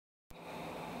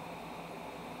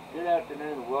Good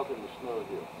afternoon and welcome to Snow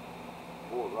Hill.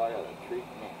 Pulled right out of a tree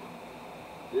camper.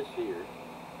 This here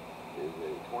is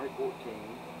a 2014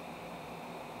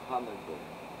 hummingbird.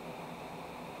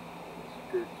 It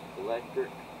skirts electric.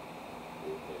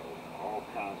 It has all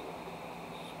kinds of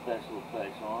special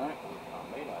effects on it, which I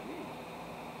may not use.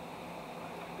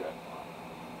 I've got my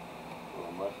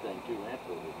little Mustang 2 amp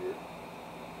over here.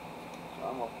 So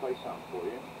I'm going to play something for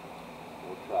you.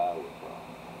 We'll try with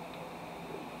a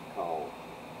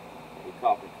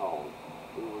copy called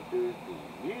We Will Do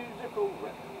the Musical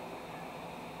Record.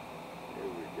 Here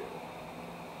we go.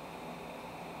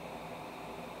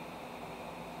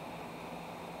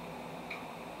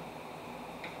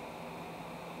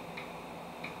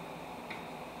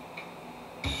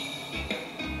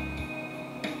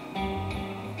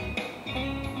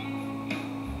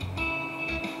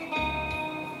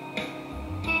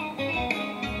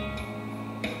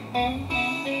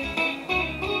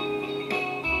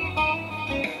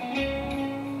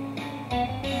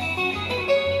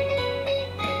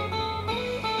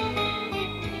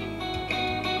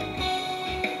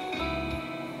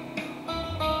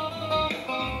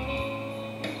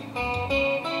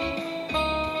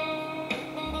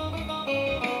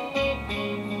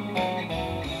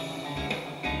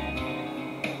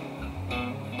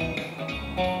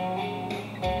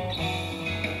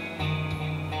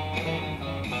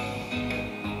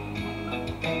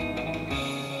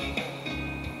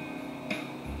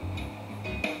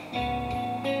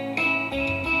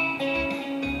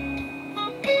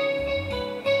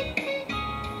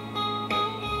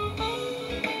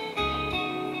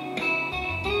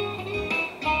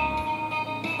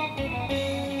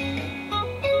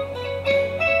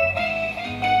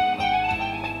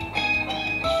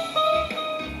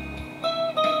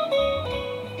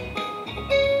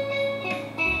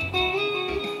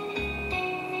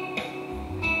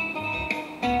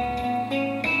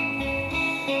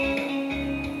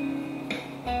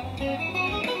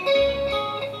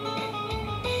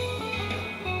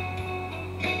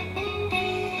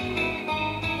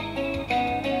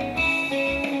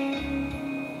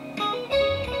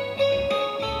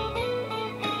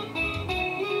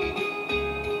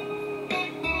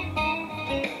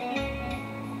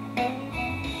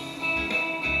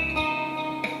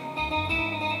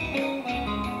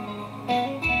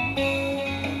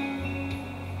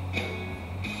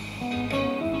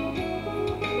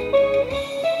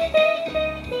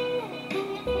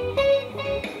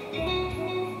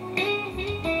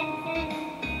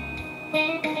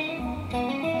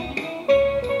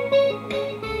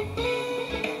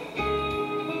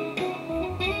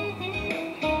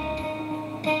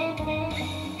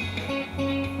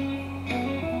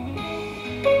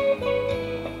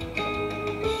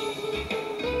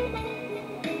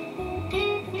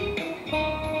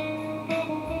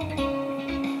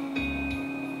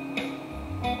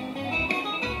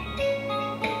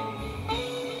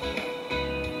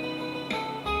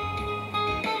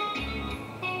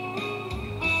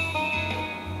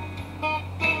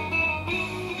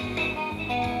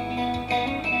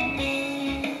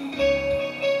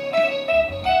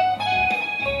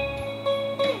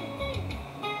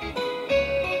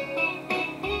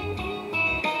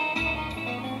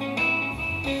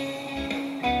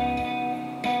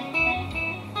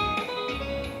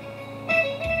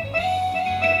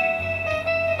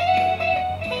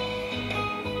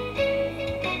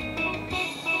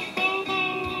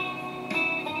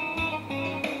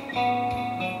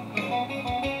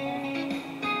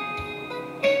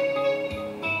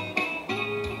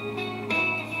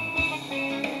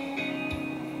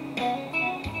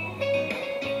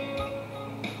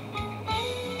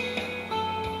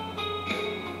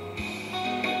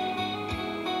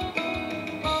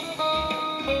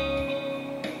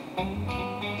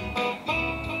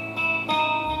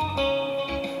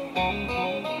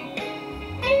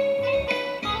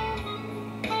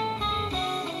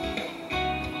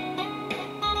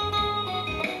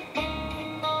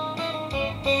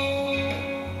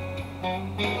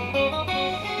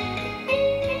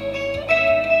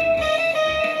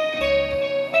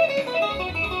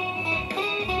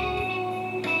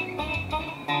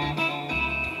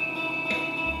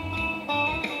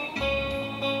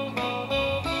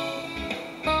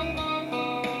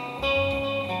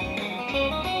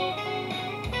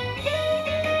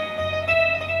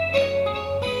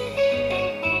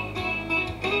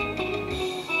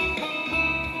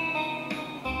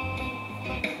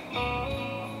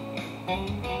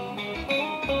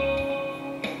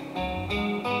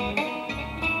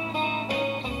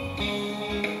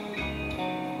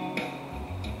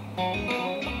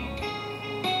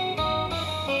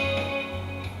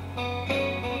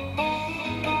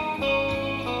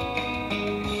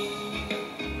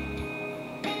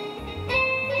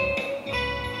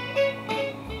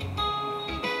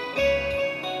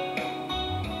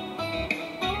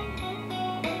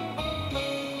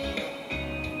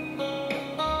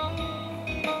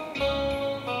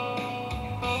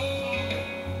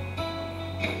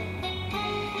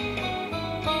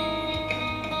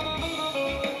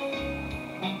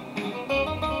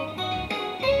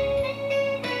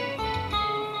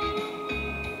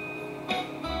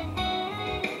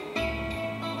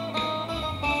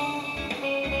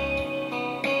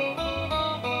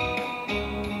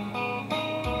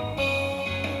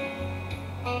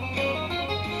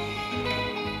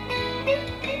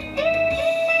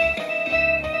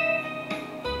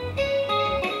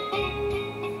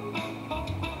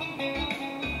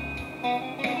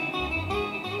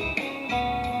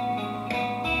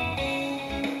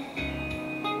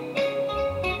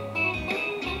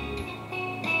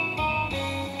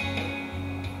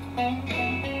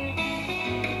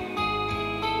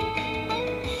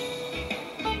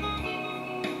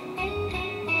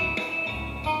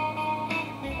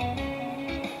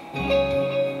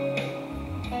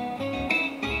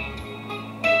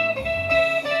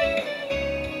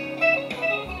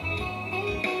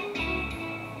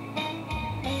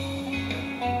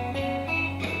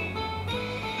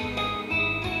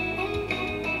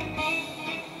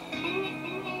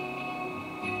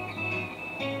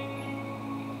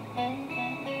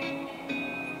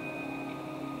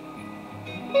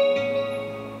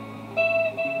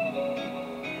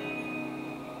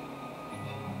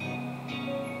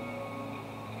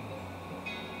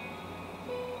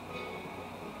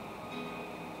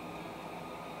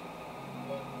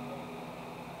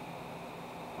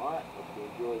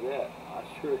 enjoy that. I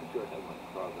sure enjoy having my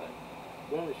car back.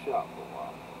 Been in the shop for a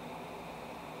while.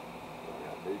 So I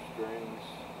got new strings.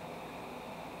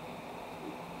 We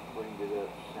cleaned it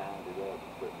up, shined it up,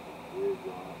 put the bridge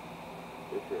on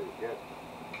it. It's ready to go.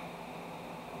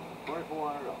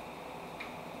 $2,400.